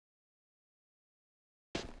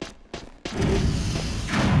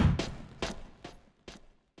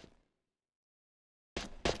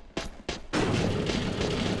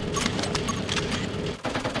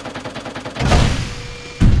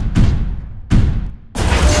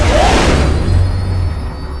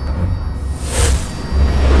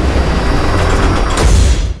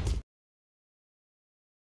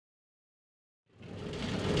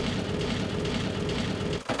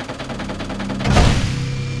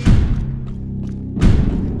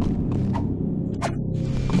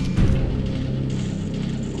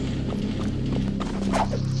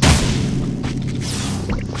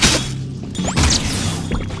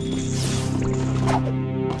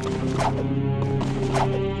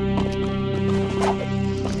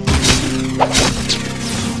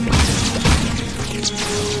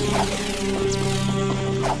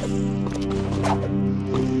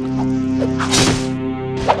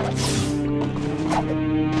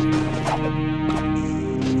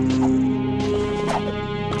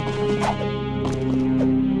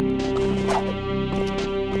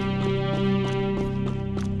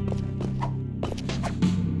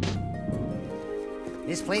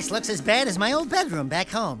This place looks as bad as my old bedroom back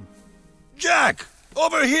home. Jack!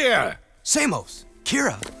 Over here! Samos!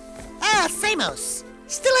 Kira! Ah, Samos!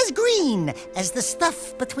 Still as green as the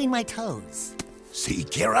stuff between my toes. See,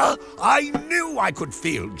 Kira? I knew I could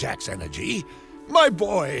feel Jack's energy. My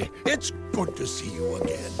boy, it's good to see you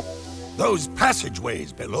again. Those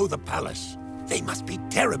passageways below the palace, they must be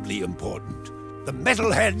terribly important. The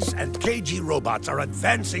metalheads and KG robots are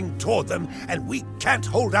advancing toward them, and we can't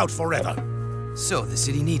hold out forever. So, the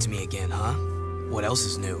city needs me again, huh? What else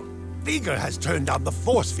is new? Veigar has turned on the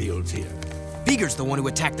force fields here. Veigar's the one who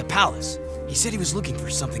attacked the palace. He said he was looking for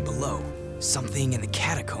something below. Something in the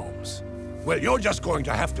catacombs. Well, you're just going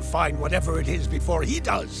to have to find whatever it is before he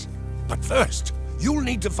does. But first, you'll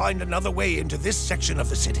need to find another way into this section of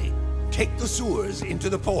the city. Take the sewers into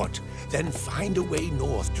the port, then find a way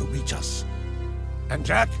north to reach us. And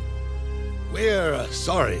Jack, we're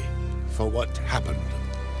sorry for what happened.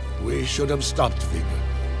 We should have stopped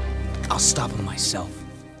Veigar. I'll stop him myself.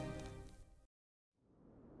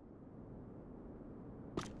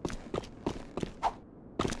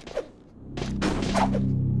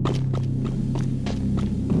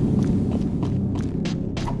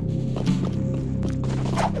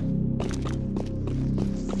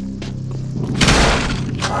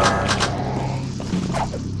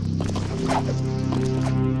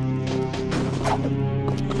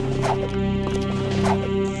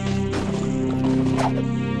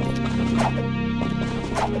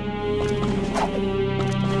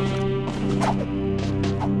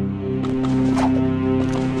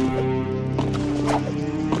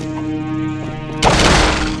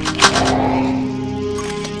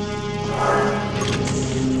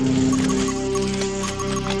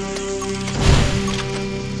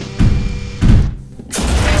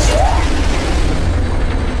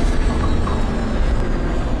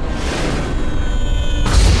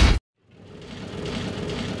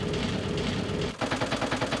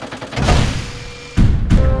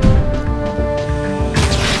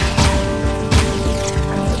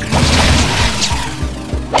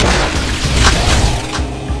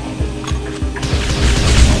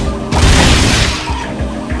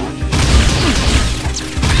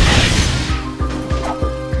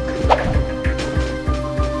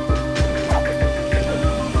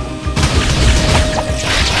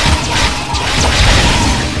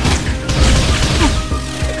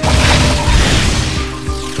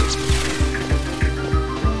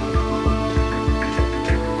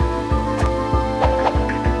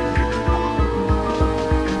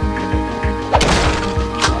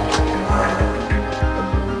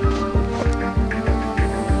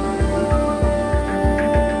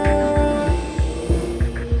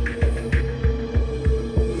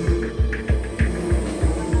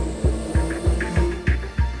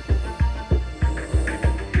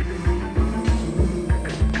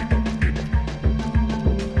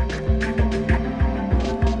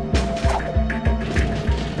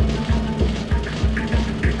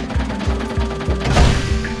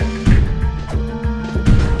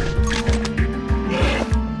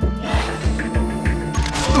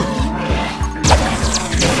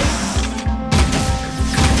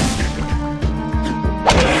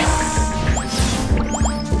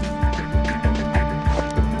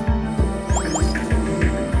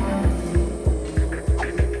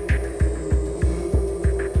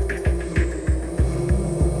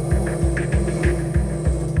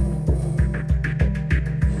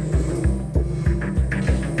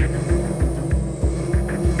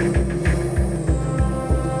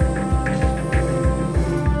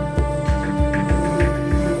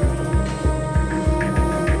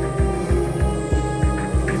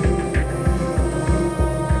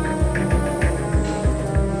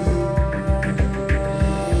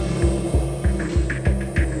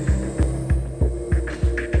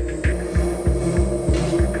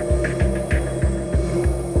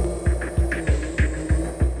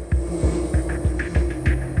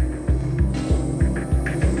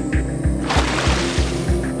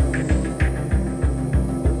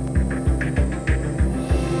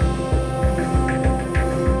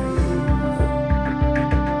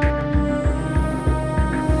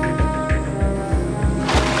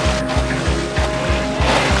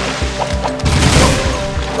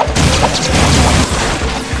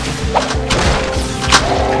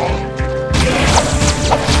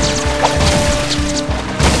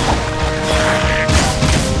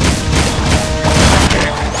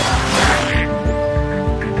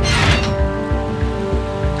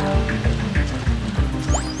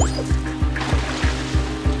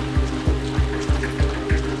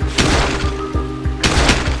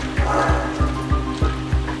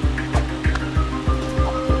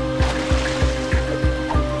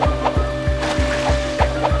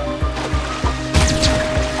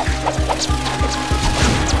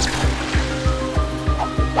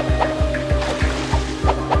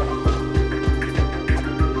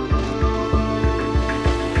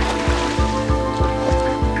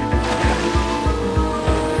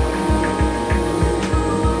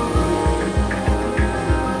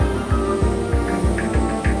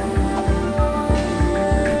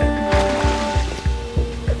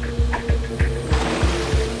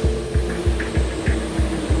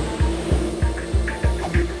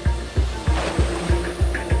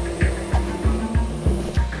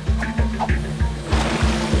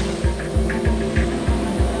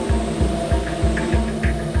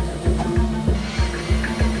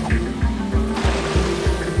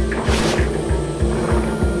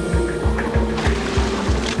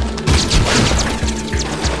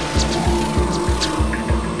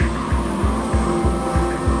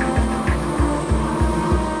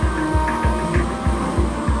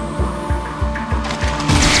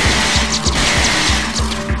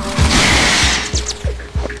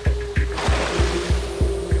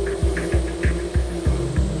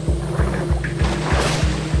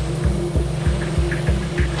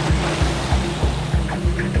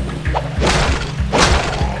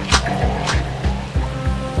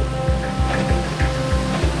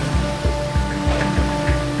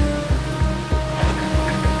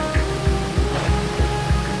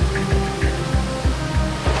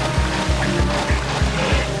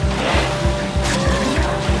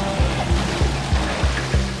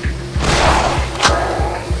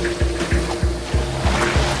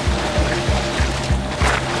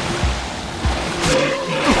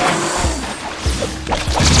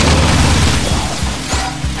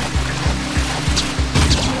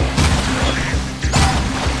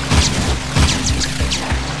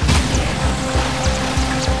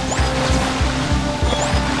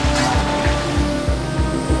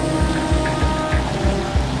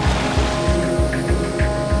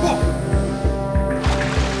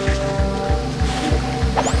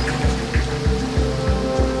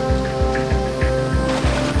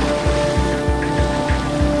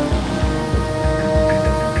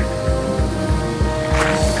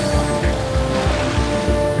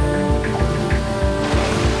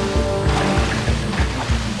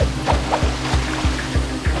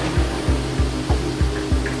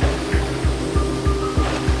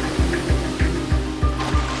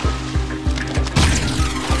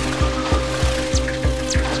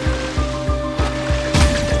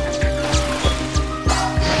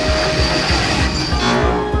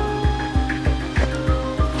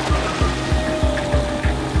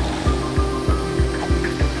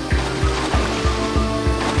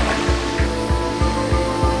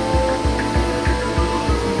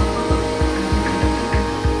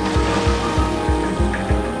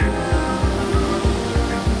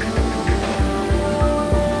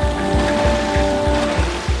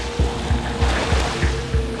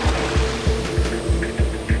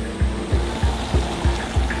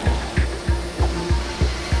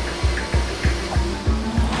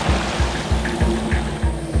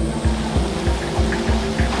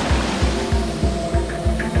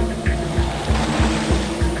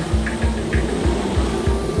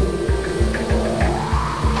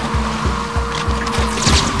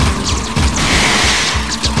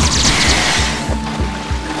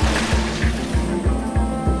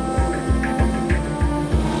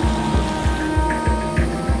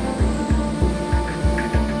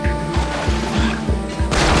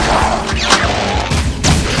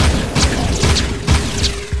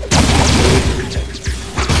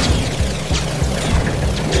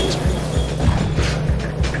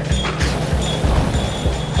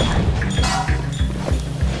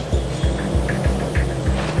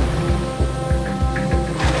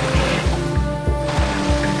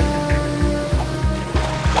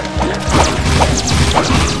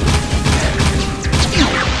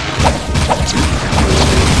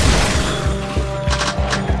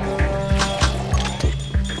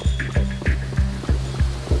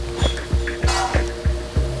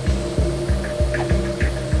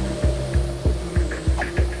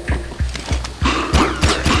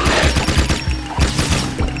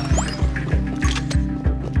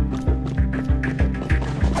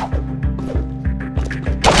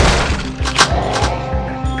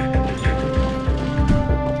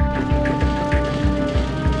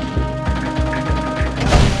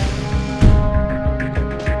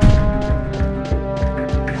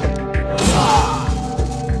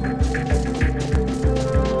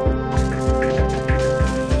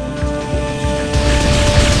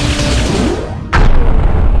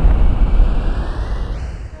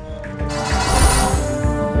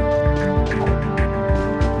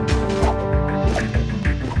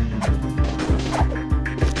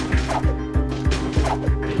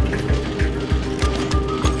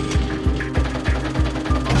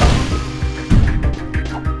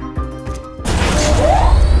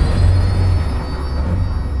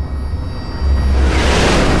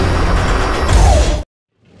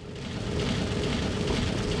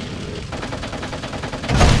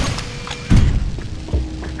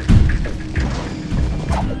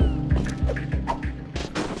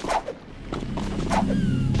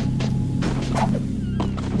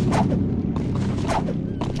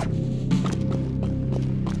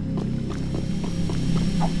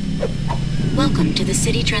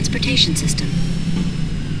 city transportation system.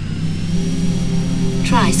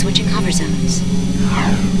 Try switching hover zones.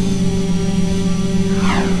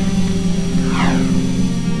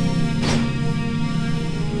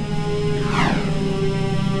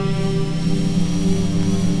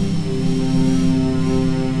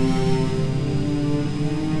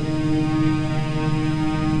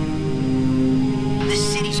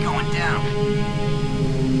 This city's going down.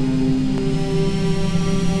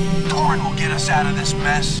 Torn will get us out of this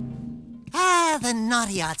mess. Ah, the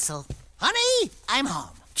naughty Otzel. Honey, I'm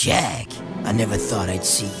home. Jack, I never thought I'd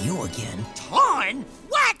see you again. Torn?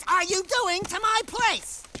 What are you doing to my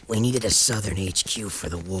place? We needed a southern HQ for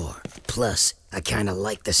the war. Plus, I kinda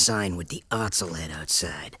like the sign with the Otzel head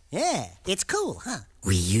outside. Yeah, it's cool, huh?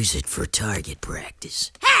 We use it for target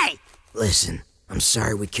practice. Hey! Listen, I'm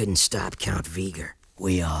sorry we couldn't stop Count Viger.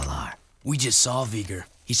 We all are. We just saw Viger.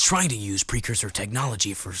 He's trying to use precursor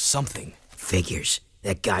technology for something. Figures.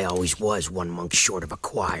 That guy always was one monk short of a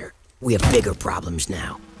choir. We have bigger problems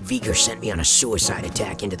now. Viger sent me on a suicide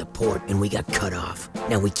attack into the port, and we got cut off.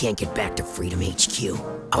 Now we can't get back to Freedom HQ.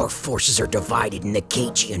 Our forces are divided, and the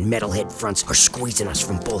KG and Metalhead fronts are squeezing us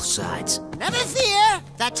from both sides. Never fear,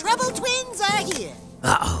 the Trouble Twins are here.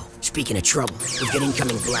 Uh-oh. Speaking of trouble, we've got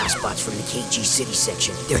incoming blast bots from the KG City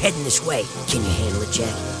section. They're heading this way. Can you handle it,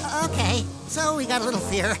 Jack? Okay, so we got a little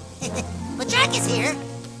fear. But Jack is here.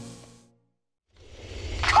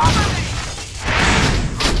 Cover me!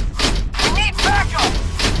 We need backup!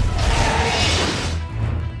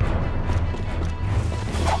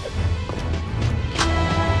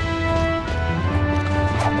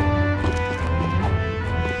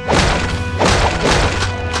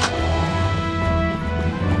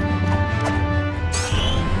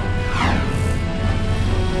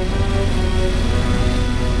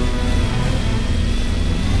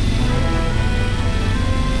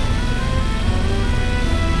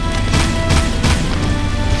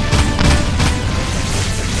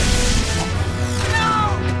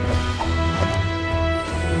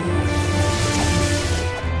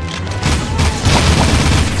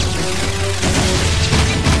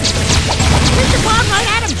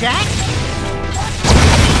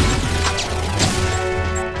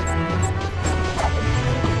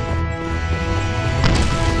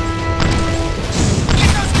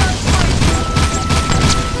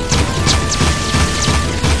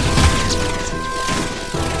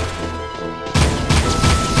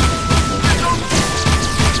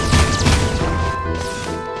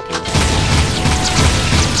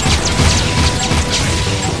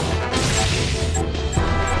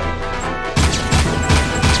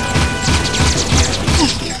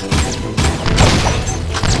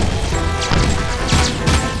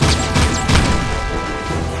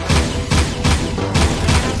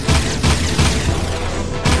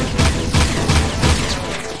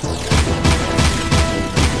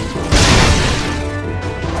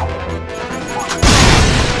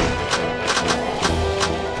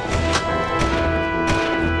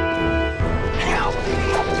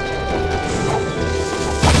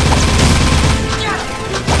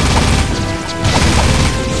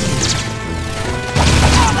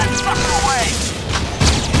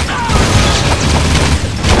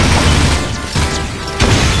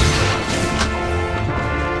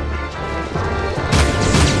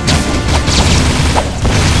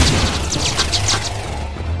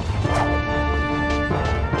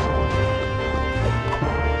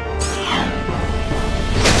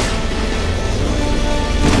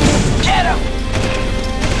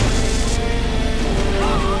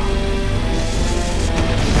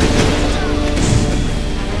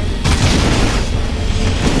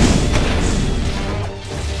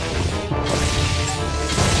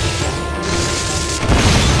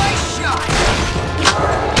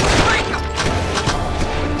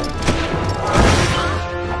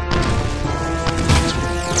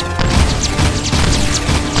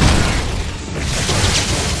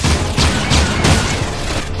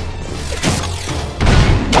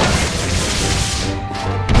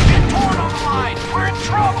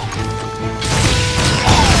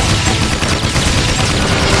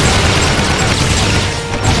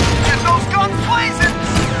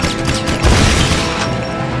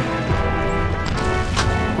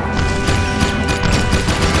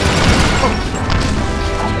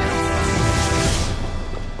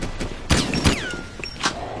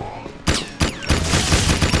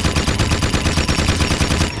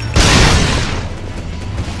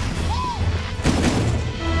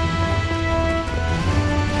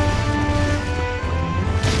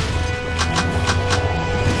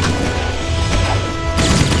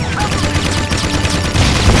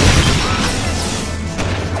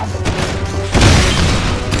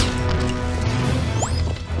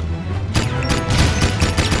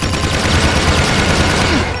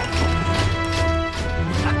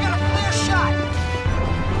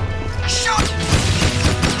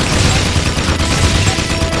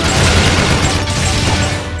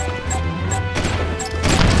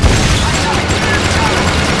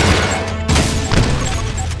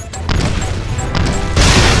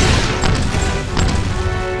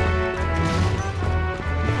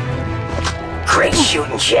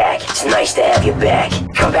 shooting, Jack. It's nice to have you back.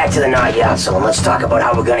 Come back to the Nayatso and let's talk about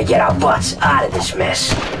how we're gonna get our butts out of this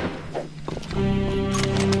mess.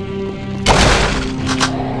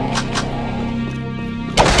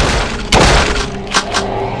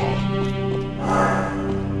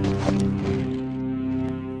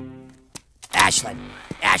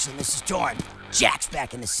 Ashlyn, this is Torn. Jack's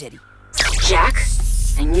back in the city. Jack?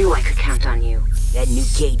 I knew I could count on you. That new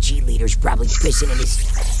KG leader's probably pissing in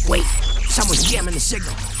his... Wait, someone's jamming the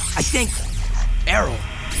signal. I think... Errol.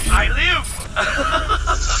 I live!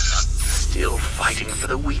 Still fighting for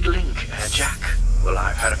the weak link, Jack? Well,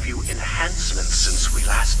 I've had a few enhancements since we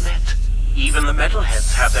last met. Even the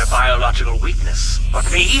metalheads have their biological weakness.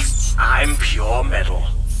 But me? I'm pure metal.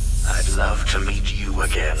 I'd love to meet you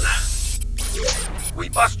again. We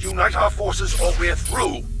must unite our forces or we're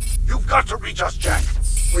through. You've got to reach us, Jack.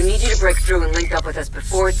 We need you to break through and link up with us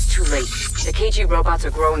before it's too late. The KG robots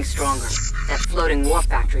are growing stronger. That floating war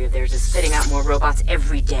factory of theirs is spitting out more robots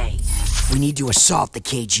every day. We need to assault the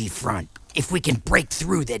KG front. If we can break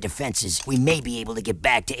through their defenses, we may be able to get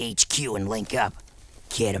back to HQ and link up.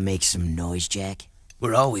 Care to make some noise, Jack?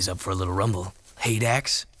 We're always up for a little rumble. Hey,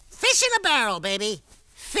 Dax? Fish in a barrel, baby.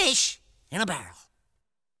 Fish in a barrel.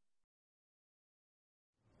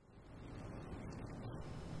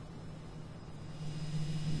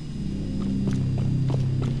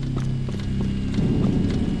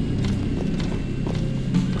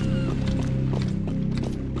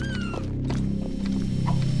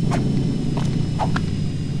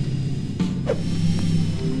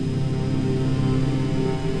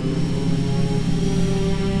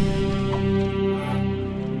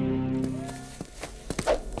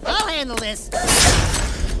 I'll handle this.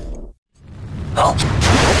 Oh!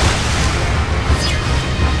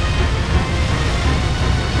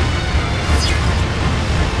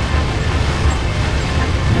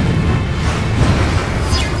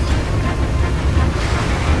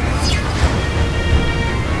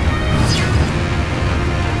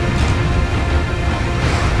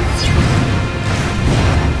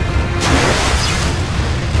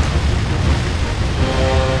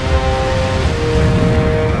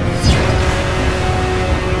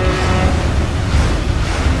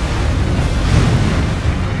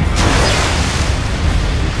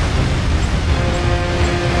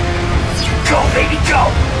 Baby, go!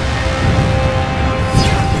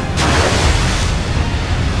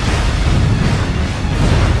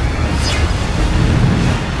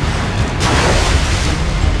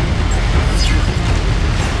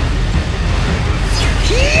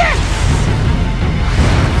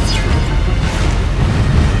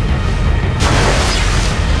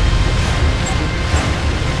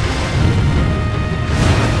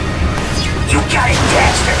 You got it,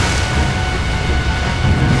 Dexter!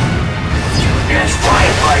 It's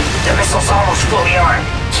flying, buddy. The missile's almost fully armed.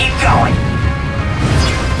 Keep going.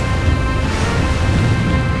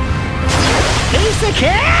 Piece of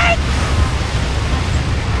cake!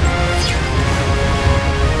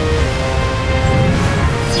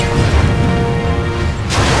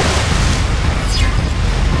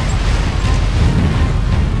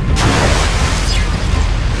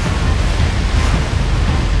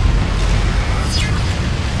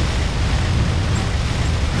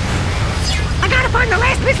 Find the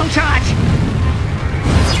last missile charge!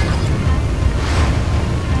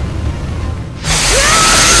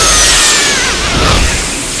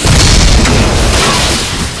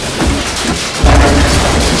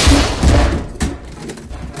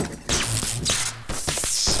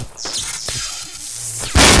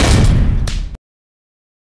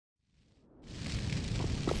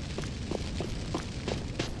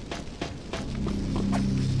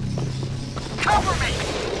 Cover me!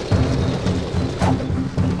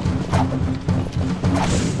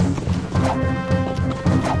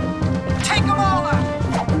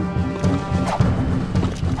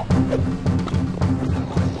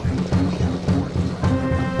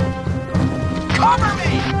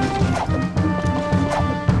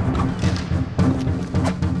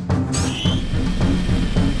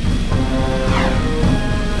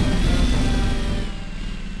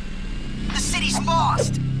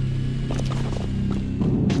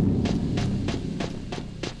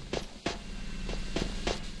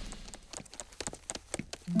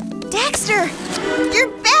 Dexter! You're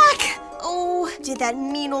back! Oh, did that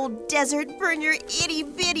mean old desert burn your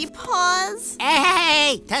itty-bitty paws?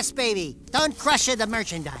 Hey, Test Baby, don't crush the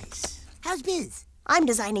merchandise. How's biz? I'm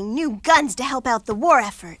designing new guns to help out the war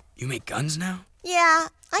effort. You make guns now? Yeah,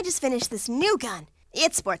 I just finished this new gun.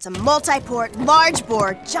 It sports a multi-port,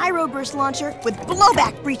 large-bore gyro-burst launcher with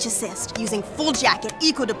blowback breach assist, using full-jacket,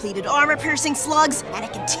 eco-depleted armor-piercing slugs, and a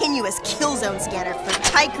continuous kill zone scanner for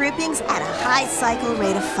tight groupings at a high cycle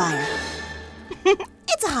rate of fire.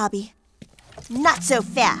 It's a hobby. Not so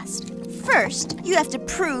fast. First, you have to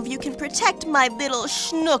prove you can protect my little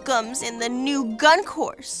schnookums in the new gun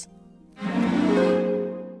course.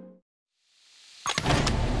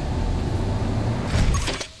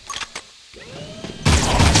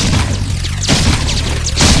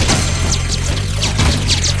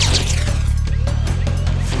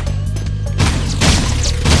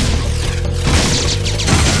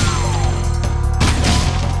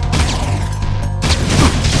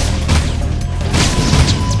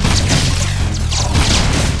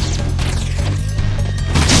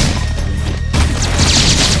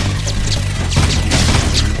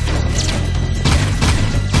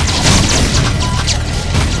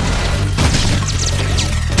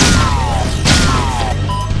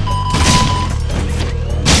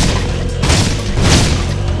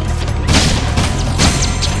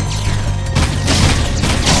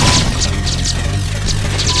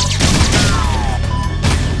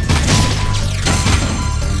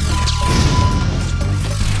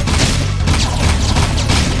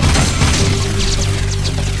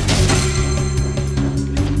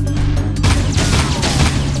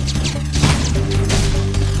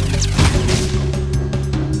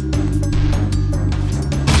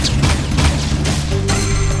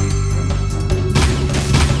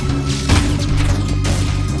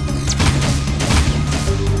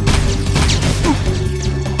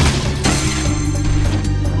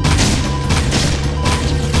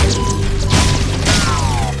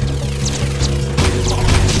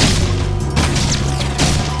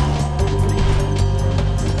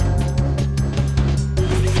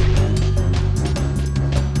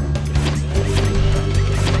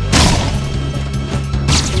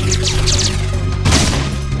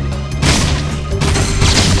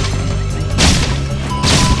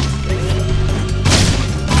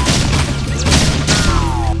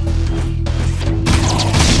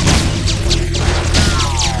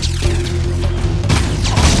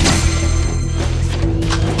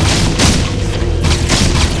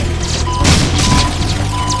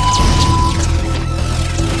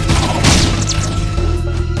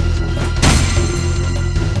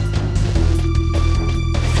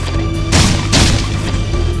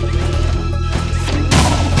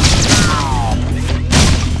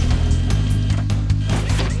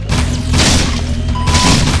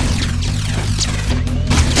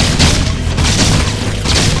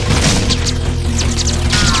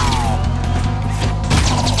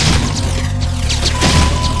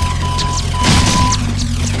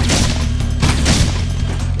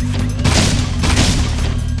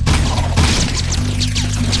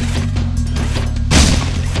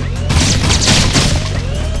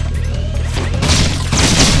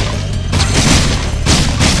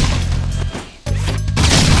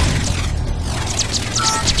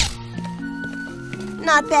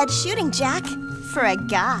 Not bad shooting, Jak. For a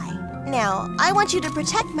guy. Now, I want you to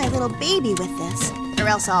protect my little baby with this, or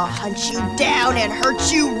else I'll hunt you down and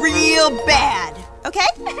hurt you real bad. Okay?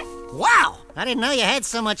 Wow! I didn't know you had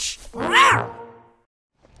so much...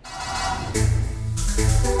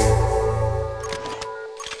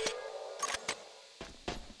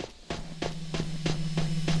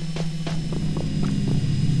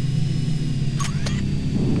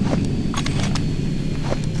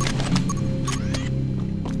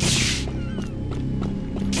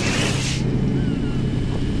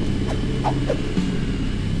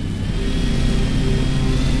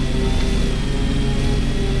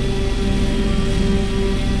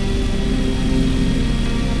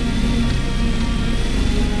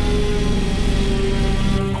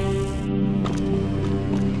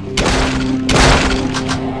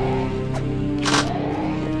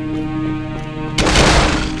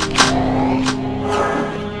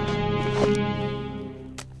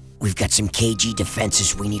 We've got some KG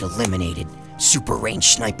defenses we need eliminated. Super range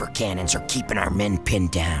sniper cannons are keeping our men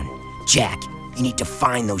pinned down. Jak, you need to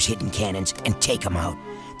find those hidden cannons and take them out.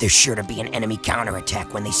 There's sure to be an enemy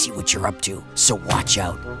counterattack when they see what you're up to, so watch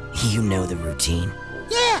out. You know the routine.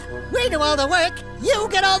 Yeah, we do all the work, you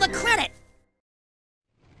get all the credit.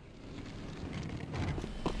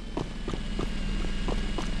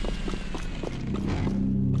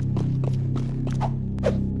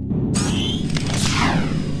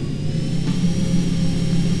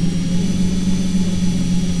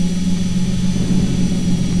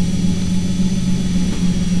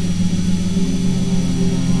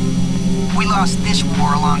 We lost this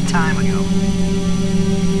war a long time ago.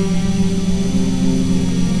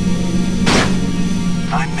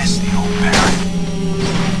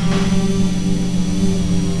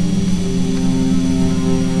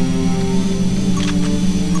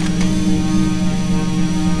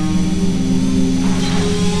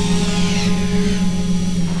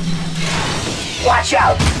 watch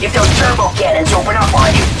out. If those turbo cannons open up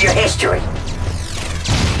on you, your history.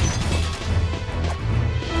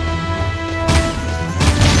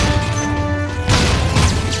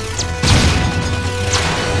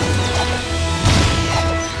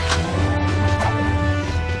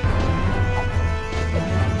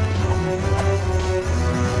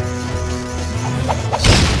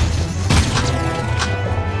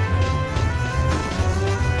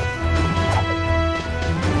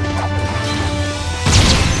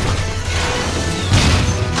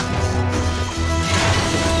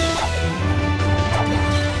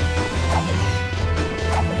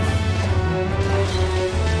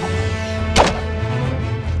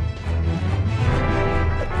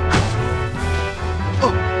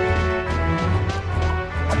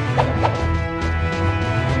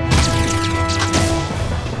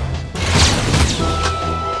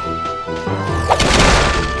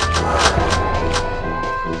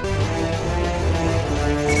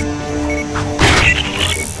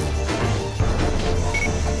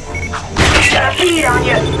 Beat on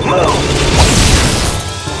you! Move!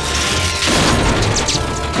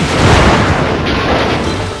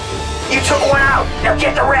 You took one out! Now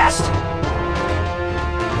get the rest!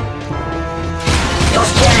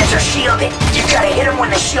 Those cannons are shielded! You gotta hit them when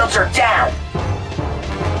the shields are down!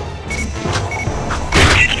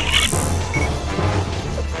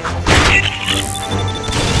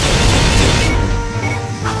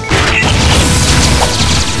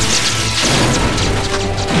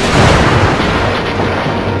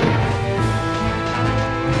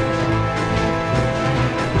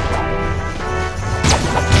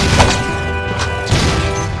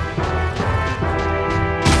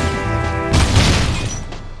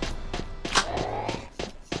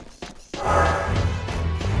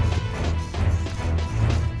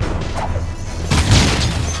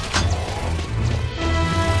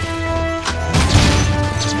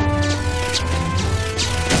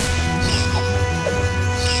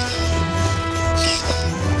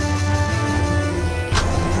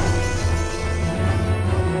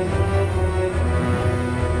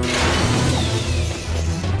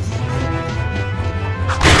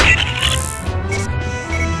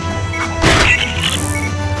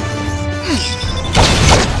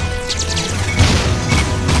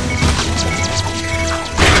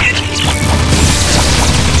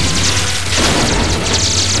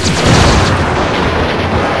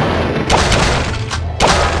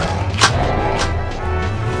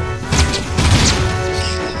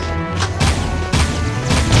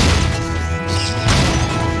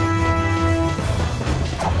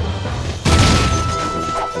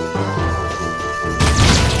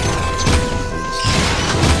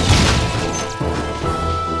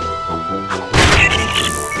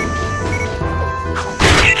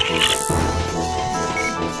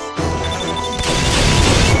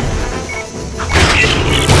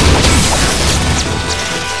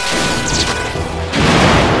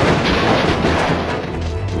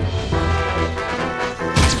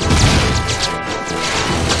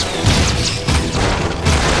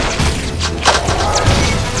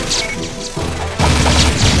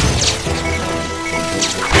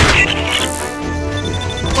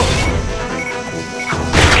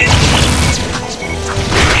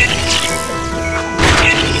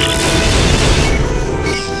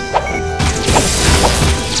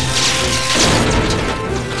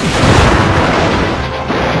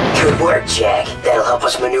 JAK. That'll help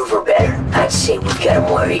us maneuver better. I'd say we've got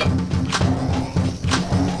him worried.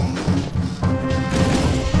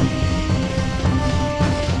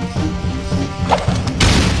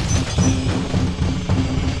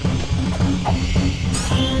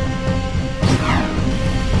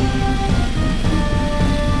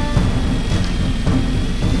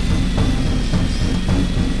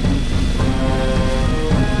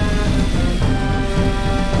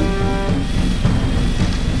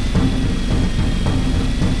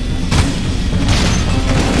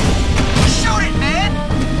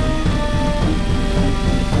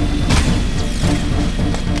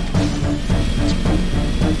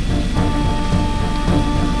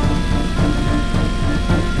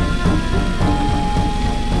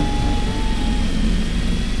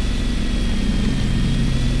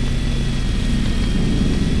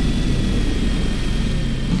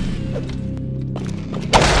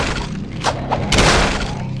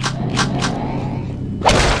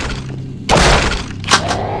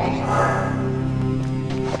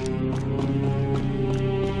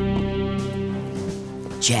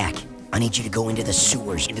 JAK, I need you to go into the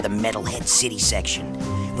sewers, into the Metalhead City section.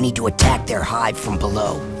 We need to attack their hive from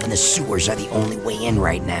below, and the sewers are the only way in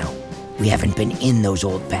right now. We haven't been in those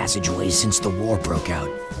old passageways since the war broke out,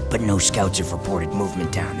 but no scouts have reported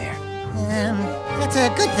movement down there. That's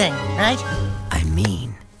a good thing, right? I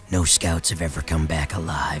mean, no scouts have ever come back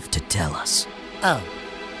alive to tell us. Oh.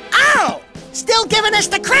 Ow! Still giving us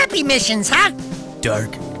the crappy missions, huh?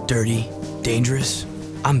 Dark, dirty, dangerous.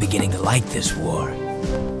 I'm beginning to like this war.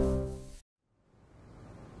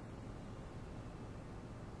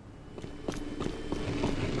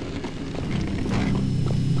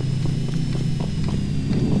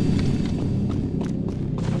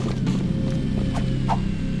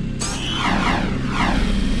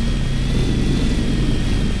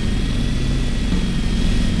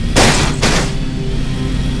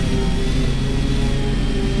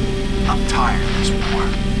 I'm tired of this war.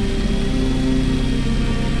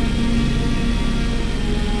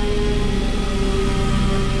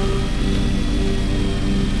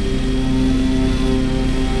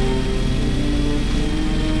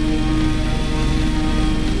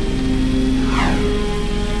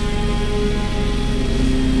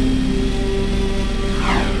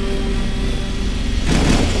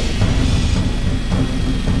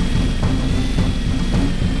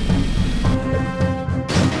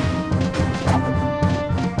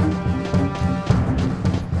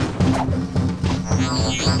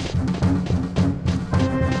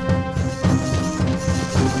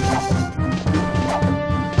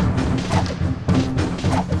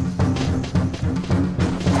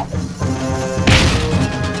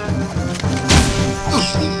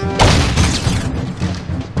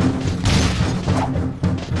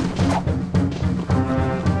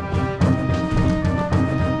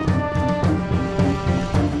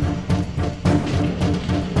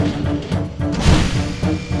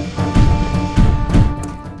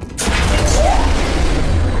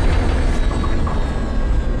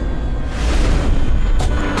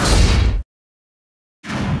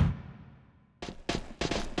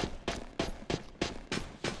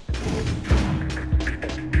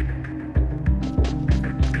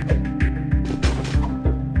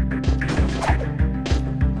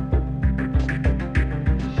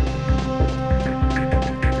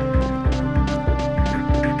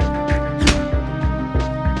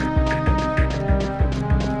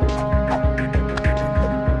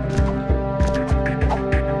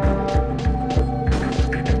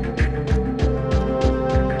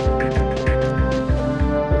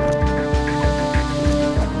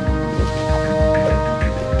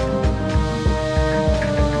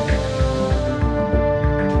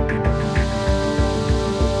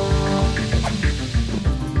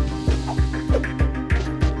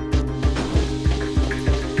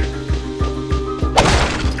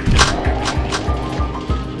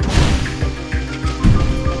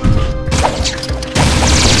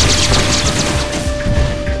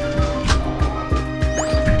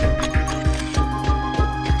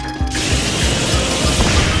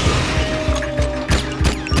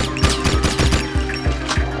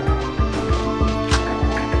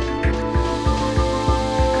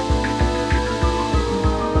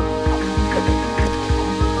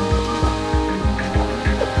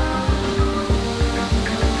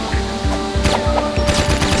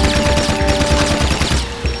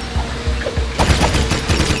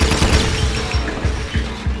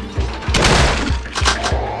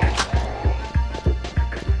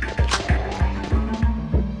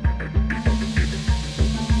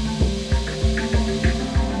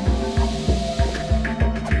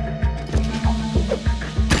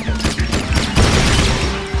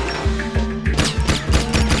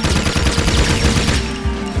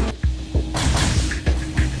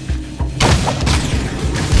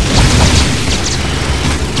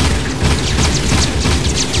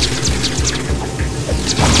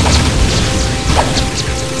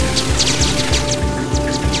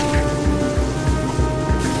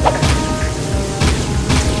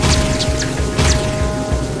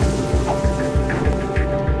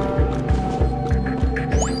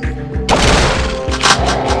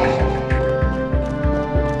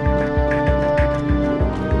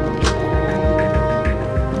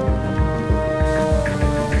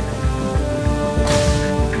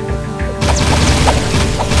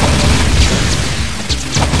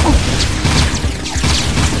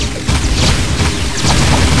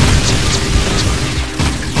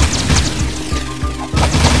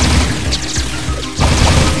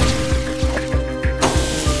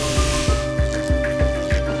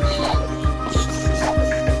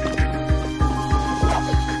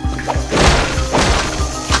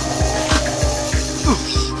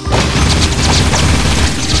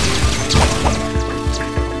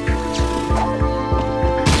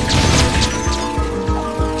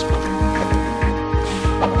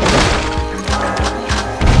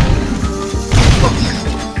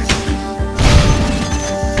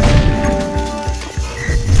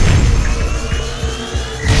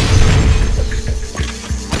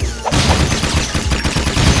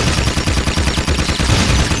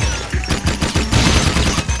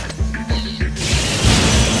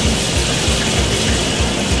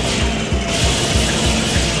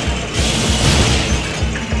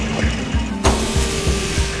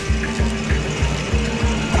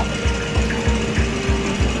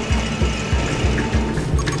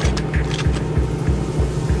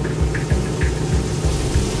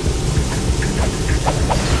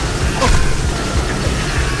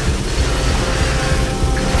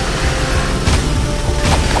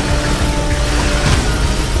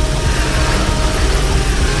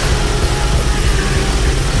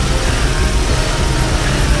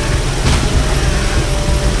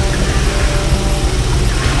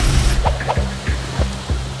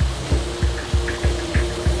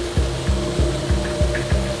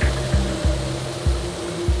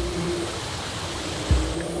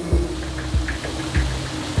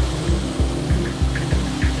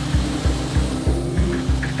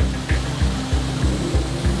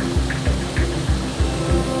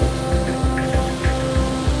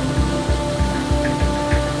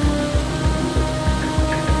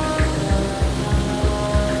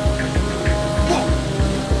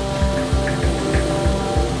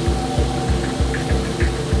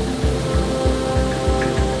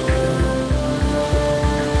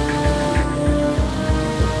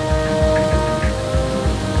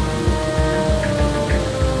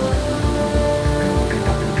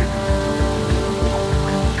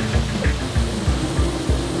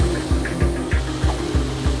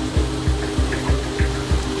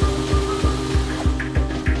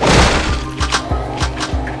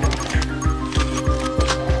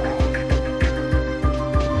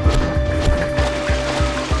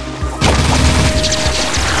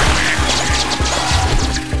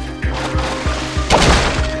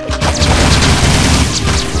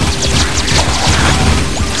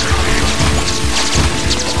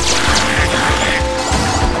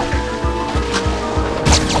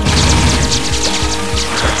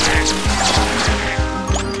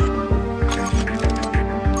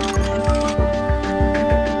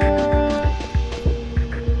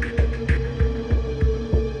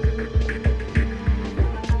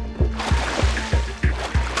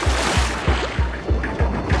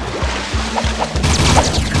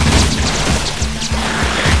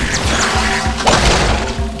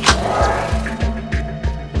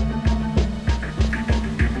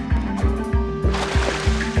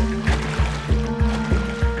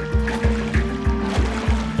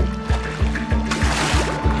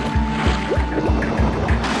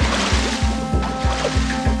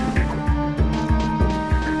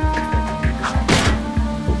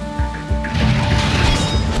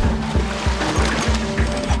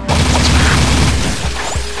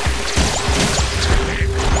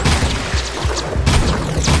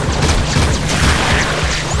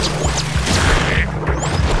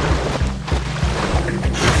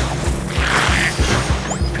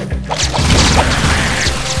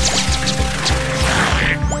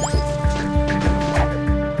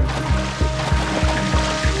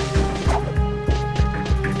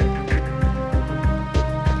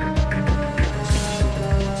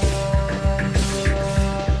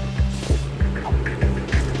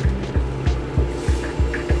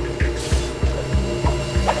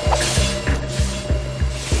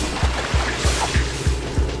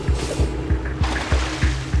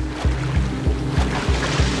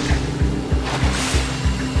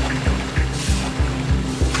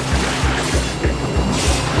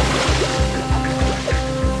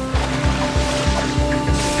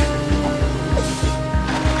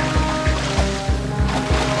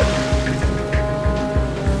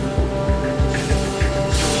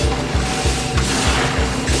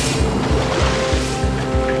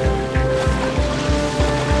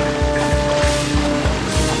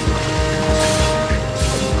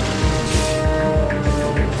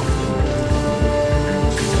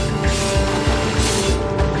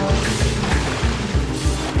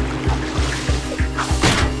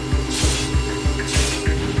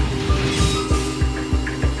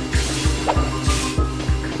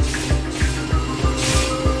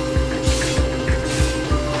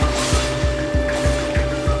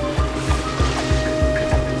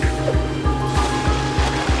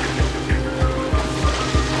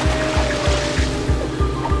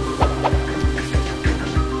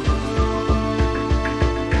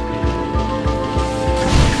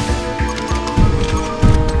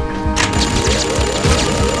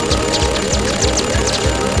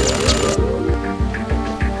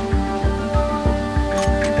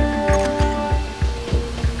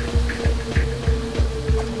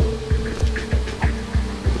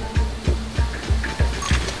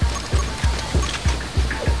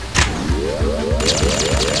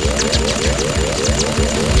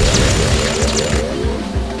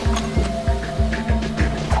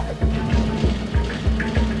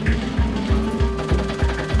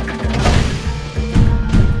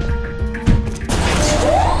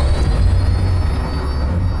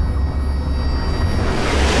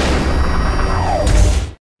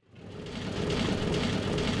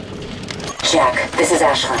 This is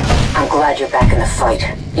Ashlyn. I'm glad you're back in the fight.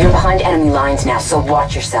 You're behind enemy lines now, so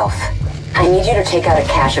watch yourself. I need you to take out a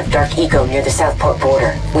cache of Dark Eco near the Southport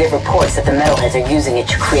border. We have reports that the metalheads are using it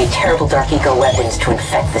to create terrible Dark Eco weapons to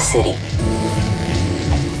infect the city.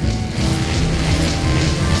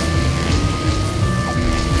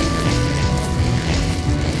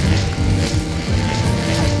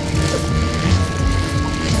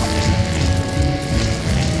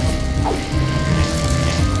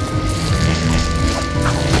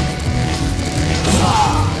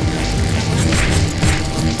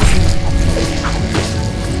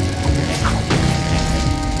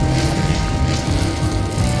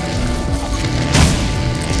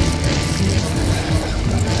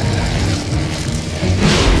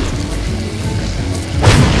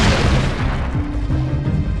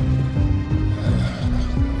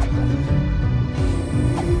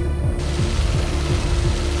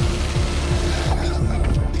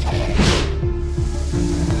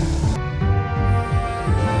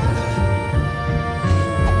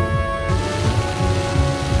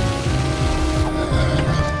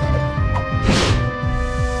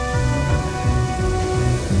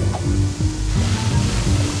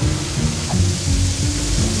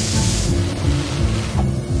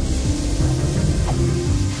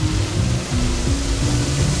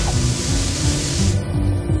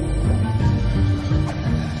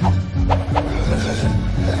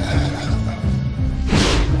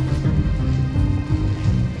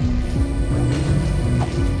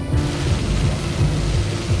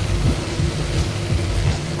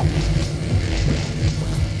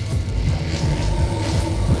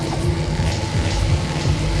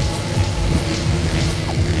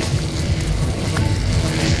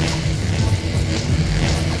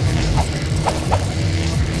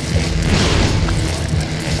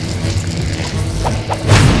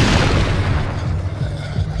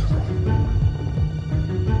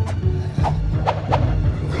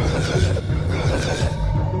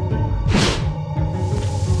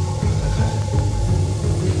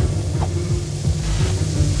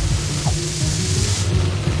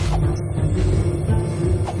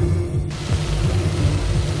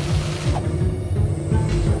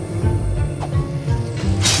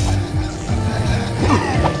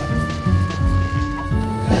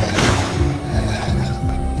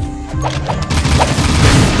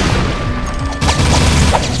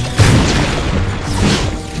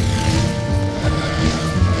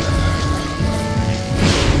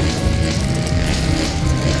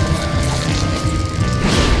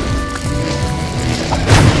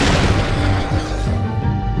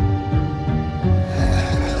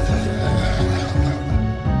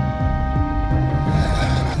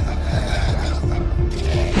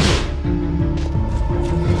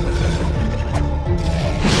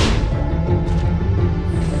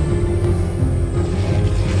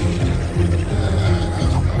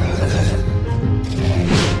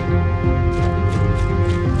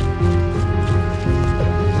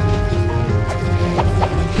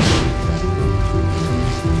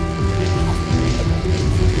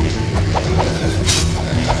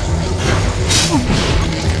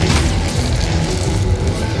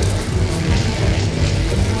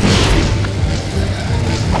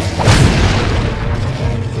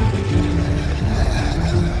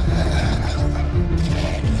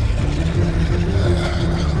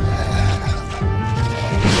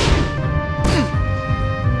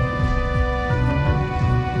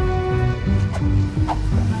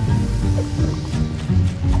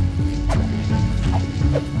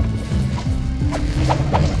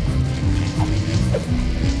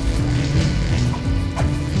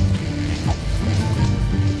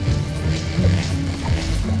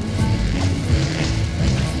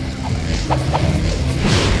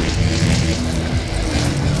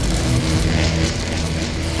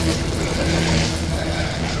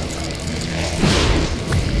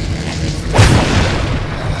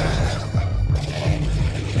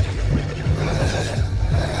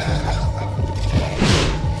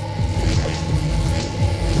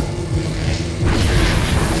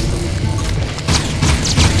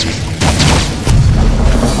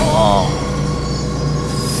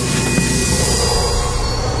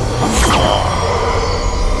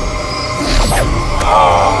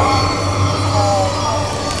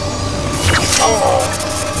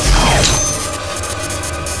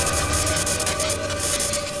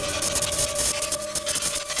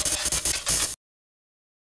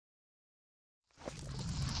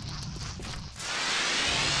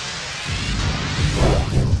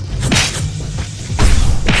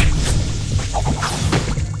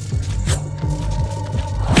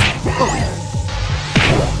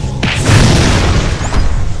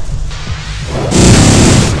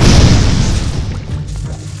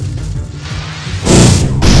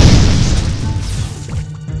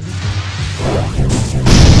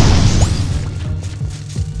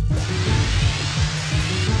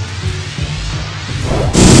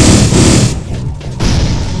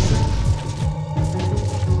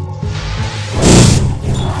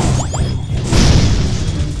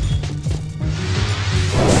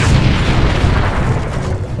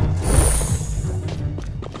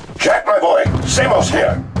 Lighthouse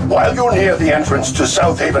here. While you're near the entrance to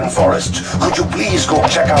South Haven Forest, could you please go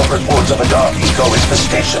check out reports of a dark eco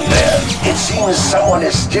infestation there? It seems someone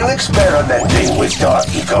is still experimenting with dark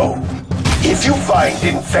eco. If you find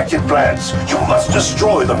infected plants, you must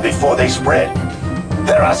destroy them before they spread.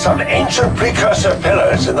 There are some ancient precursor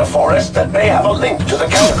pillars in the forest that may have a link to the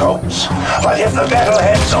catacombs. But if the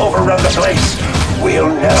metalheads overrun the place,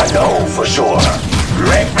 we'll never know for sure.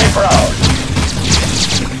 Make me proud.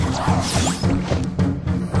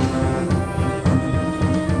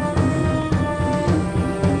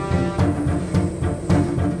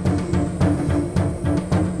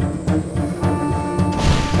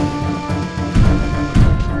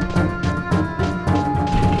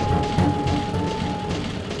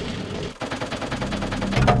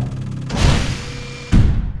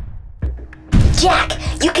 Jack,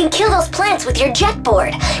 you can kill those plants with your jet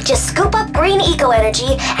board. Just scoop up green eco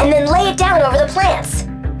energy and then lay it down over the plants.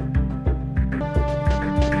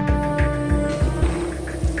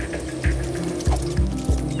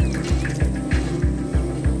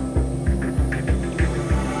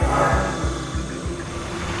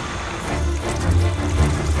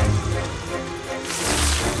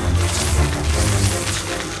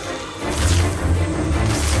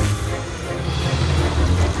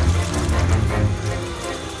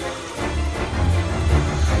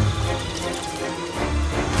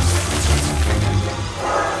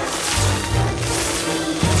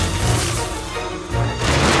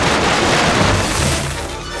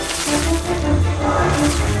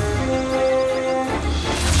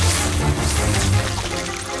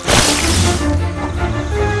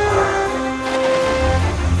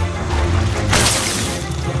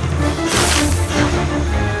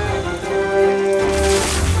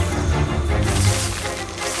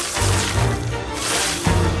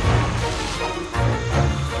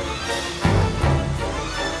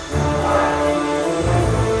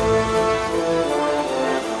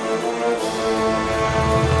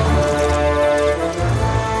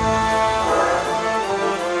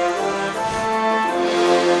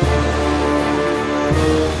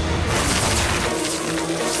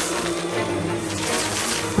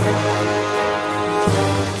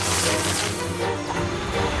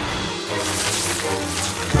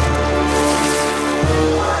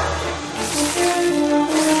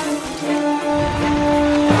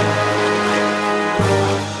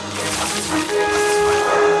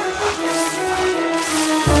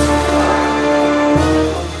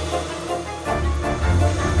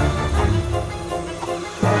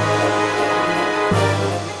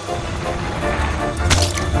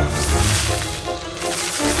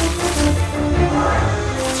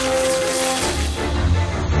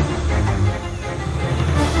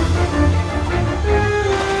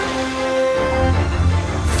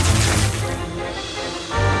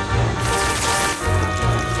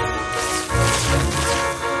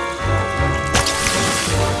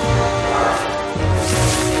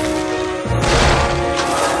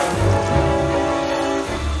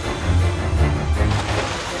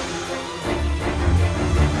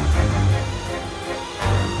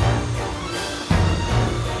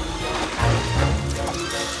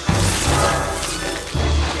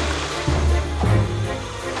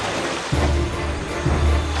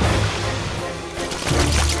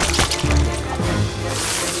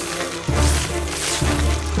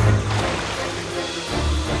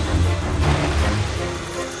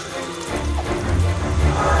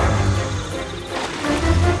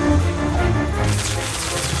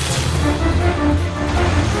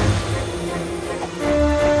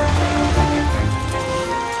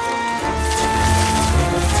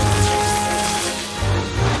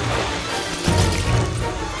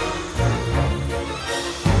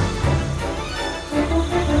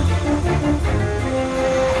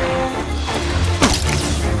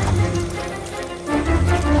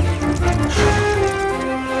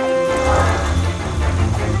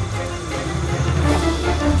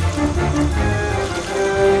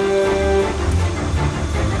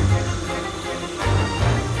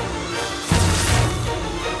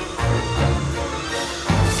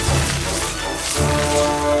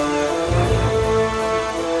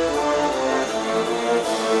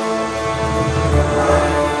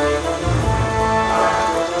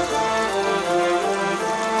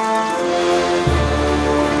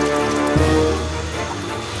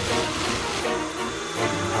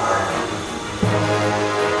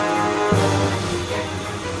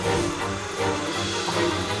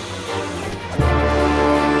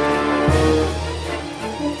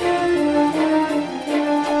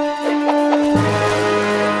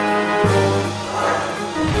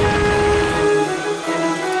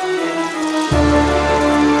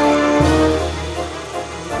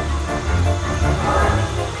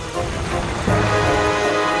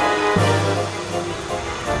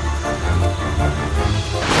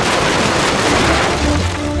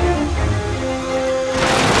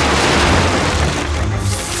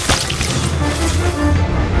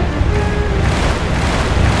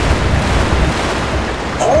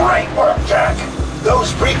 Great work, Jack.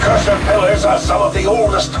 Those precursor pillars are some of the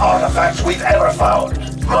oldest artifacts we've ever found.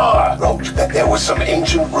 Marr wrote that there were some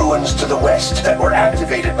ancient ruins to the west that were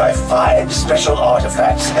activated by 5 special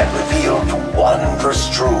artifacts and revealed wondrous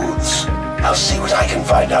truths. I'll see what I can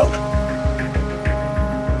find out.